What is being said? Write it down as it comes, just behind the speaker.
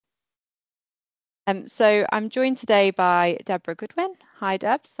So I'm joined today by Debra Goodwin. Hi,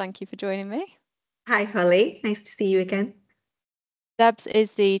 Debs. Thank you for joining me. Hi, Holly. Nice to see you again. Debs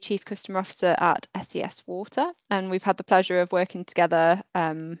is the Chief Customer Officer at SES Water, and we've had the pleasure of working together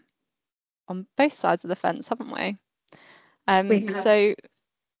on both sides of the fence, haven't we? We have. So,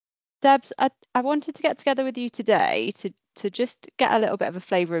 Debs, I wanted to get together with you today to just get a little bit of a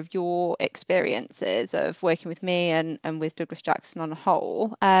flavour of your experiences of working with me and with Douglas Jackson on a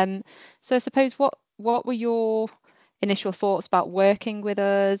whole. So I suppose what were your initial thoughts about working with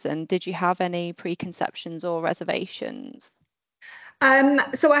us, and did you have any preconceptions or reservations?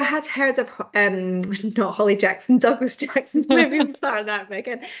 So I had heard of not Holly Jackson, Douglas Jackson. Maybe we start that bit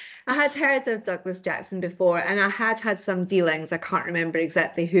again. I had heard of Douglas Jackson before, and I had had some dealings. I can't remember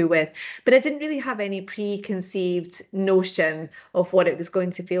exactly who with, but I didn't really have any preconceived notion of what it was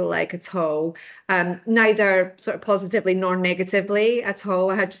going to feel like at all. Neither sort of positively nor negatively at all.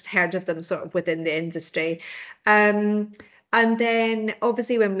 I had just heard of them sort of within the industry. Um, And then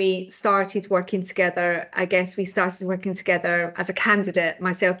obviously when we started working together, I guess we started working together as a candidate,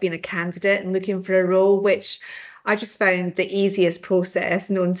 myself being a candidate and looking for a role, which I just found the easiest process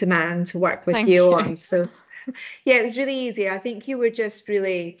known to man to work with Thank you you. on. So yeah, it was really easy. I think you were just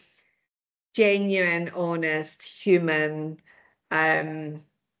really genuine, honest, human, um,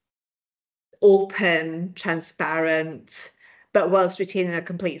 open, transparent, but whilst retaining a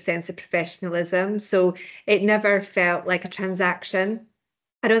complete sense of professionalism. So it never felt like a transaction.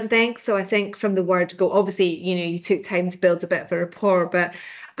 I don't think so. I think from the word go, obviously, you took time to build a bit of a rapport, but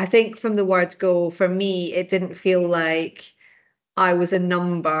I think from the word go, for me, it didn't feel like I was a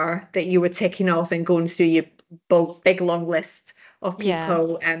number that you were ticking off and going through your big long list of Yeah.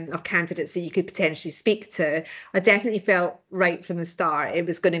 people and of candidates that you could potentially speak to. I definitely felt right from the start it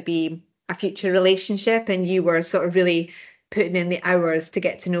was going to be a future relationship, and you were sort of really putting in the hours to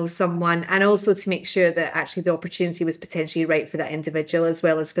get to know someone and also to make sure that actually the opportunity was potentially right for that individual as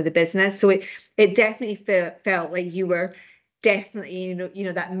well as for the business. So it definitely felt like you were definitely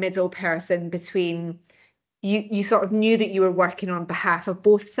that middle person between you sort of knew that you were working on behalf of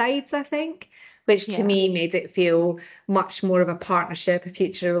both sides, I think, which to Yeah. me made it feel much more of a partnership, a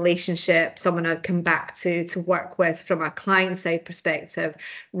future relationship, someone I'd come back to work with from a client side perspective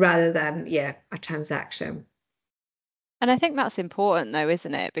rather than, yeah, a transaction. And I think that's important though,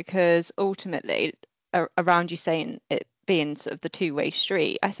 isn't it? Because ultimately, around you saying it being sort of the two-way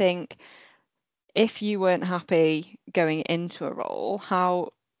street, I think if you weren't happy going into a role,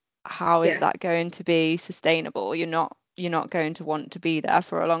 how is Yeah, that going to be sustainable? You're not going to want to be there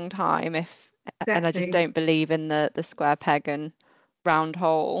for a long time if, and I just exactly. don't believe in the square peg and round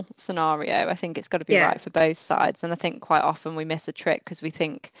hole scenario. I think it's got to be Yeah, right for both sides. And I think quite often we miss a trick because we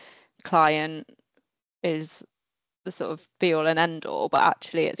think client is the sort of be all and end all, but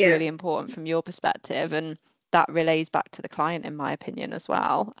actually it's yeah. really important from your perspective. And that relays back to the client, in my opinion, as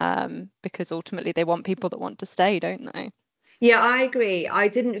well, because ultimately they want people that want to stay, don't they? Yeah, I agree. I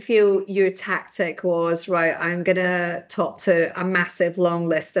didn't feel your tactic was right. I'm going to talk to a massive long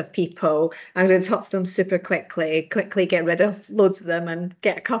list of people. I'm going to talk to them super quickly get rid of loads of them and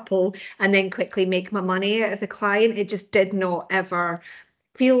get a couple, and then quickly make my money out of the client. It just did not ever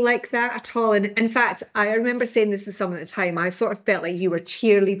feel like that at all. And in fact, I remember saying this to someone at the time. I sort of felt like you were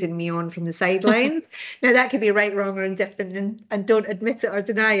cheerleading me on from the sidelines. Now that could be right, wrong, or indifferent, and don't admit it or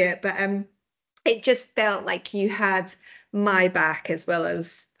deny it, but it just felt like you had my back as well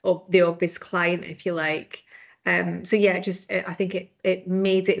as the obvious client, if you like. So yeah, I think it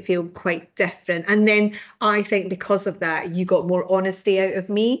made it feel quite different. And then I think because of that, you got more honesty out of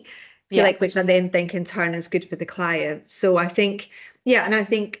me, if you Yeah. like, which I then think in turn is good for the client. So I think, yeah, and I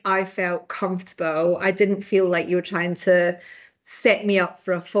think I felt comfortable. I didn't feel like you were trying to set me up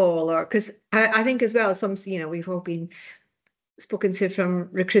for a fall, or because I think as well, we've all been spoken to from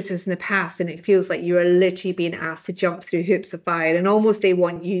recruiters in the past, and it feels like you are literally being asked to jump through hoops of fire, and almost they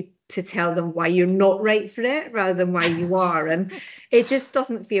want you to tell them why you're not right for it rather than why you are. And it just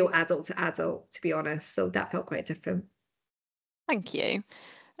doesn't feel adult to adult, to be honest. So that felt quite different. Thank you.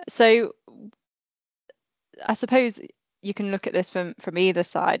 So I suppose you can look at this from either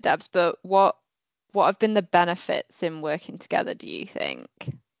side, Debs, but what have been the benefits in working together, do you think?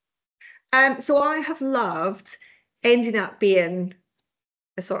 So I have loved ending up being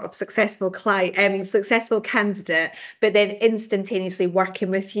a sort of successful client, successful candidate, but then instantaneously working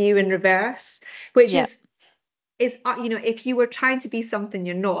with you in reverse, which Yeah. is if you were trying to be something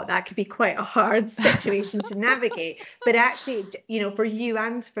you're not, that could be quite a hard situation to navigate. But actually, for you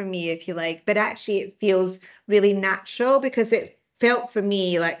and for me, if you like, but actually it feels really natural because it felt for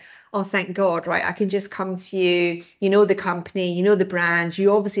me like oh, thank God, right? I can just come to you. You know the company, you know the brand,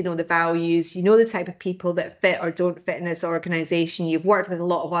 you obviously know the values, you know the type of people that fit or don't fit in this organization. You've worked with a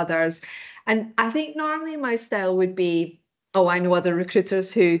lot of others. And I think normally my style would be, oh, I know other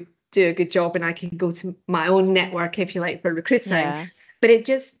recruiters who do a good job and I can go to my own network, if you like, for recruiting. Yeah, But it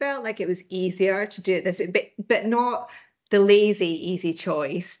just felt like it was easier to do it this way, but not the lazy, easy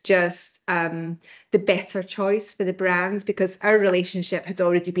choice, just the better choice for the brands, because our relationship had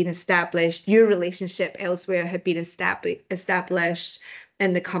already been established. Your relationship elsewhere had been established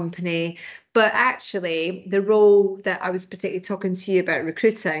in the company. But actually, the role that I was particularly talking to you about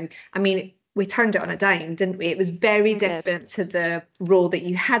recruiting, I mean, we turned it on a dime, didn't we? It was very we did. different to the role that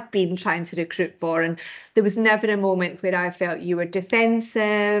you had been trying to recruit for. And there was never a moment where I felt you were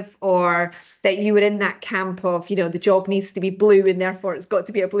defensive or that you were in that camp of, the job needs to be blue and therefore it's got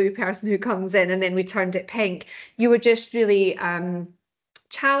to be a blue person who comes in, and then we turned it pink. You were just really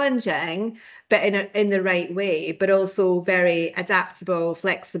challenging, but in the right way, but also very adaptable,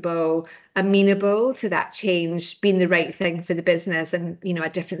 flexible, amenable to that change being the right thing for the business, and a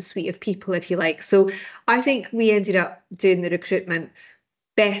different suite of people, if you like. So I think we ended up doing the recruitment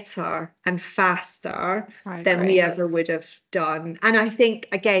better and faster I than we agree. ever would have done. And I think,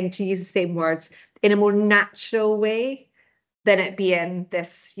 again, to use the same words, in a more natural way than it being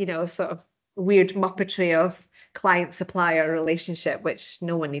this, sort of weird muppetry of client supplier relationship, which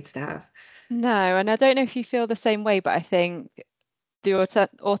no one needs to have. No, and I don't know if you feel the same way, but I think the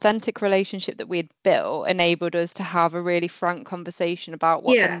authentic relationship that we had built enabled us to have a really frank conversation about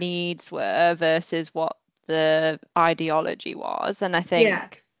what the Yeah, needs were versus what the ideology was. And I yeah,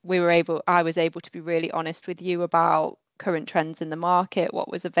 think I was able to be really honest with you about current trends in the market, what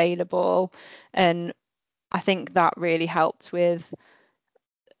was available. And I think that really helped with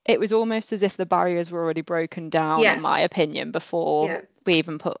it was almost as if the barriers were already broken down, in yeah, my opinion, before yeah. we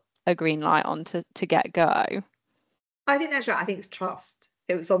even put a green light on to get go. I think that's right. I think it's trust.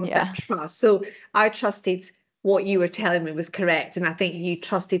 It was almost that Yeah. trust. So I trusted what you were telling me was correct. And I think you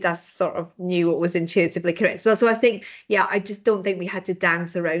trusted us, sort of knew what was intuitively correct as well. So I think, yeah, I just don't think we had to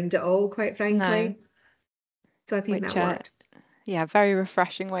dance around it all, quite No, frankly. So I think which that worked. yeah, very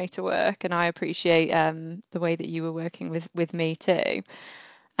refreshing way to work, and I appreciate the way that you were working with me too.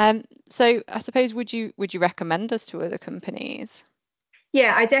 So I suppose would you recommend us to other companies?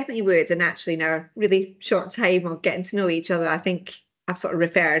 Yeah, I definitely would. And actually, in our really short time of getting to know each other, I think I've sort of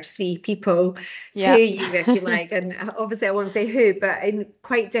referred three people to Yeah. you, if you like. And obviously, I won't say who, but in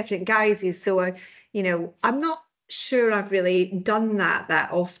quite different guises. So, I'm not sure I've really done that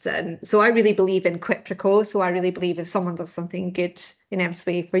often. So I really believe in quid pro quo. So I really believe if someone does something good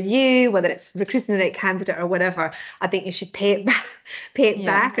inevitably for you, whether it's recruiting the right candidate or whatever, I think you should pay it back. Pay it Yeah.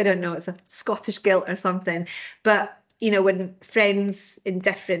 back. I don't know, it's a Scottish guilt or something, but when friends in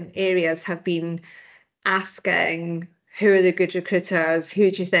different areas have been asking who are the good recruiters,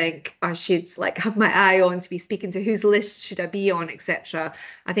 who do you think I should like have my eye on to be speaking to, whose list should I be on, etc.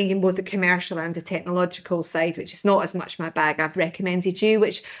 I think in both the commercial and the technological side, which is not as much my bag, I've recommended you,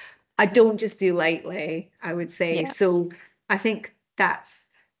 which I don't just do lightly, I would say. Yeah. So I think that's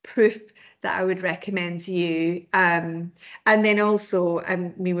proof that I would recommend you. And then also,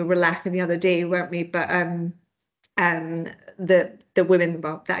 we were laughing the other day, weren't we? But um, the women,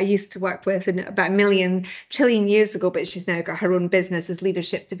 well, that I used to work with in about a million trillion years ago, but she's now got her own business as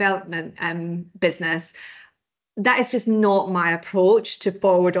leadership development business. That is just not my approach to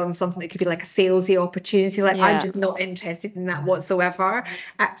forward on something that could be like a salesy opportunity. Like I'm Yeah. just not interested in that whatsoever,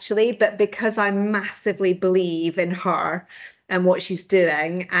 actually. But because I massively believe in her and what she's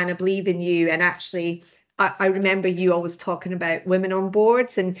doing, and I believe in you, and actually I remember you always talking about women on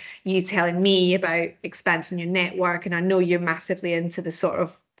boards and you telling me about expanding your network. And I know you're massively into the sort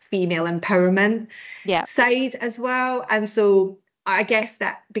of female empowerment Yeah. side as well. And so I guess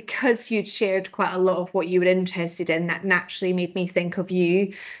that because you'd shared quite a lot of what you were interested in, that naturally made me think of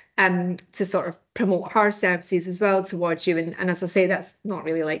you to sort of promote her services as well towards you. And as I say, that's not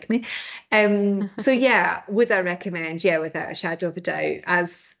really like me. So yeah, would I recommend? Yeah, without a shadow of a doubt,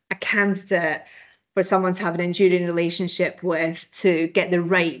 as a candidate for someone to have an enduring relationship with, to get the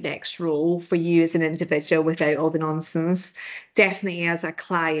right next role for you as an individual without all the nonsense. Definitely as a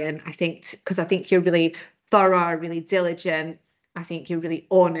client, I think, because I think you're really thorough, really diligent. I think you're really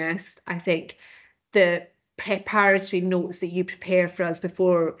honest. I think the preparatory notes that you prepare for us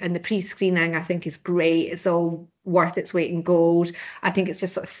before and the pre-screening, I think is great. It's all worth its weight in gold. I think it's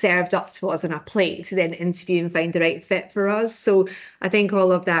just sort of served up to us on a plate to then interview and find the right fit for us. So I think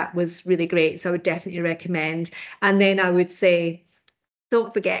all of that was really great. So I would definitely recommend. And then I would say,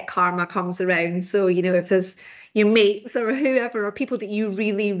 don't forget karma comes around. So, if there's, your mates or whoever, or people that you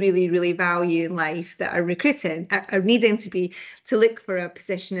really, really, really value in life that are recruiting, are needing to look for a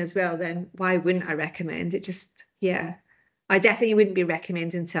position as well, then why wouldn't I recommend it? Just, yeah. I definitely wouldn't be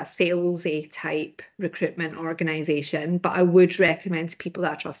recommending to a salesy type recruitment organization, but I would recommend to people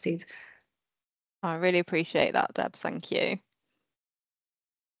that are trusted. I really appreciate that, Deb. Thank you.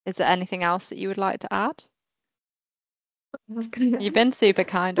 Is there anything else that you would like to add? You've been super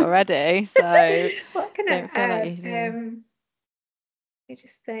kind already, so what can don't I feel like add? you do. I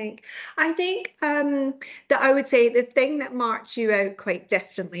just think, I think that I would say the thing that marked you out quite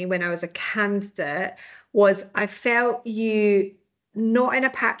differently when I was a candidate was I felt you not in a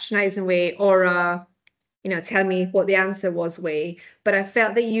patronizing way or a, tell me what the answer was way, but I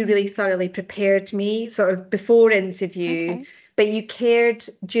felt that you really thoroughly prepared me sort of before interview, Okay. but you cared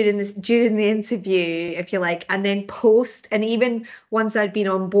during the interview, if you like, and then post, and even once I'd been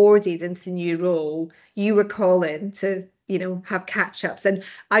onboarded into the new role, you were calling to, have catch-ups. And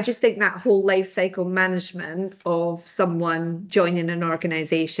I just think that whole life cycle management of someone joining an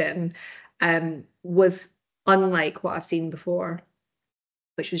organization was unlike what I've seen before,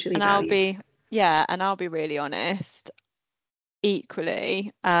 which was really And valued. I'll be really honest.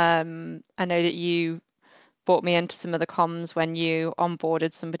 Equally, I know that you brought me into some of the comms when you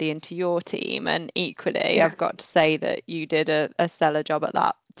onboarded somebody into your team, and equally, Yeah. I've got to say that you did a stellar job at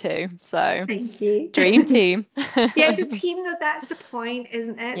that too. So, Thank you. dream team. Yeah, the team, though, that's the point,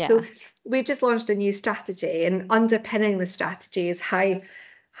 isn't it? So Yeah, we've just launched a new strategy, and underpinning the strategy is happy,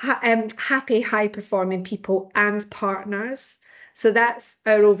 high-performing people and partners. So that's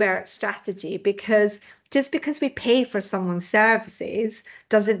our overt strategy, because just because we pay for someone's services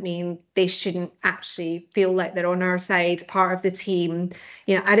doesn't mean they shouldn't actually feel like they're on our side, part of the team.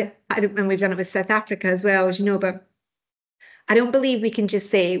 And we've done it with South Africa as well, as you know, but I don't believe we can just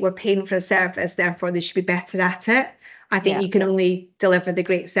say we're paying for a service, therefore they should be better at it. I think yeah, you can only deliver the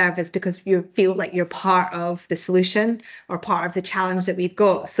great service because you feel like you're part of the solution or part of the challenge that we've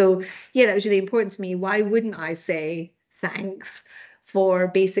got. So, yeah, that was really important to me. Why wouldn't I say thanks for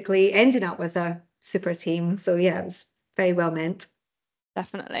basically ending up with a super team? So, yeah, it was very well meant.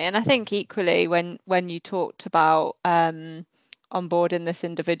 definitely. And I think equally when you talked about onboarding this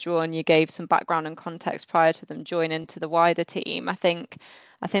individual and you gave some background and context prior to them joining to the wider team, I think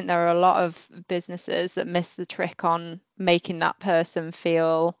there are a lot of businesses that miss the trick on making that person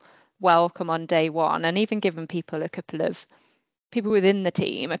feel welcome on day one, and even giving people within the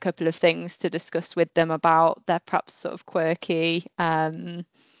team a couple of things to discuss with them about their perhaps sort of quirky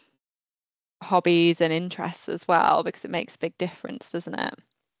hobbies and interests as well, because it makes a big difference, doesn't it?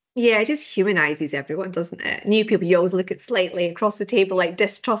 Yeah, it just humanizes everyone, doesn't it? New people, you always look at slightly across the table, like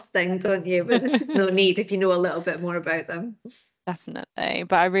distrusting, don't you? But there's just no need if you know a little bit more about them. Definitely.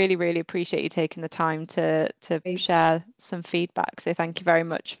 But I really, really appreciate you taking the time to share some feedback. So thank you very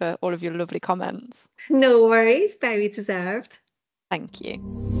much for all of your lovely comments. No worries, very deserved. Thank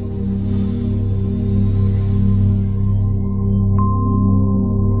you.